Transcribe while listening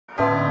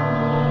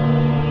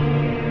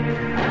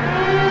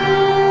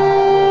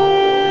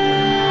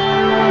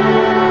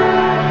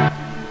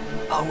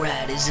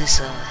Is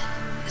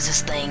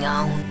this thing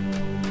on?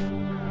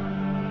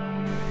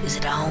 Is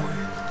it on?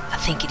 I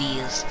think it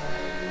is.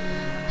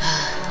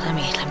 Let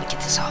me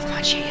get this off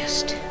my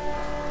chest.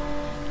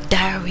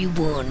 Diary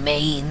 1,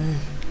 man.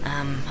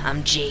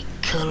 I'm Jake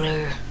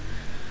Color.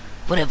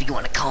 Whatever you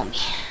want to call me.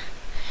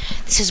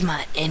 This is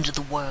my end of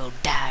the world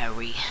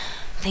diary.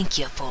 Thank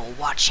you for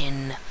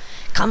watching.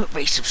 Comment,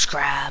 rate,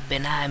 subscribe,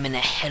 and I'm in a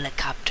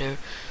helicopter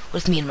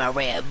with me and my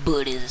rad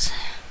buddies.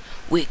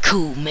 We're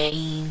cool,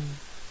 man.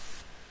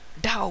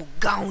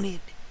 Doggone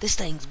it, this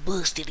thing's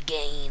busted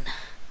again.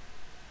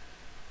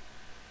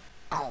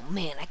 Oh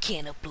man, I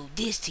can't upload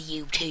this to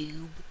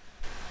YouTube.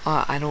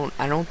 I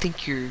don't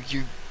think you're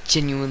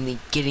genuinely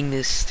getting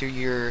this through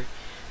your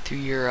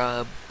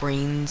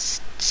brain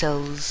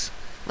cells.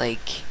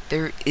 Like,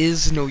 there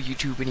is no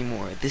YouTube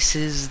anymore. This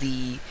is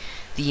the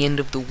end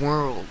of the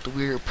world.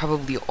 We're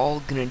probably all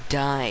gonna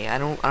die. I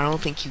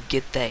don't think you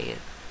get that.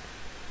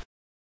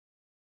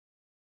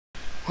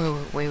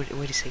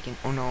 Wait a second.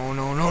 Oh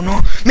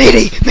no.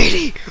 Mayday!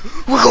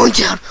 We're going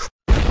down!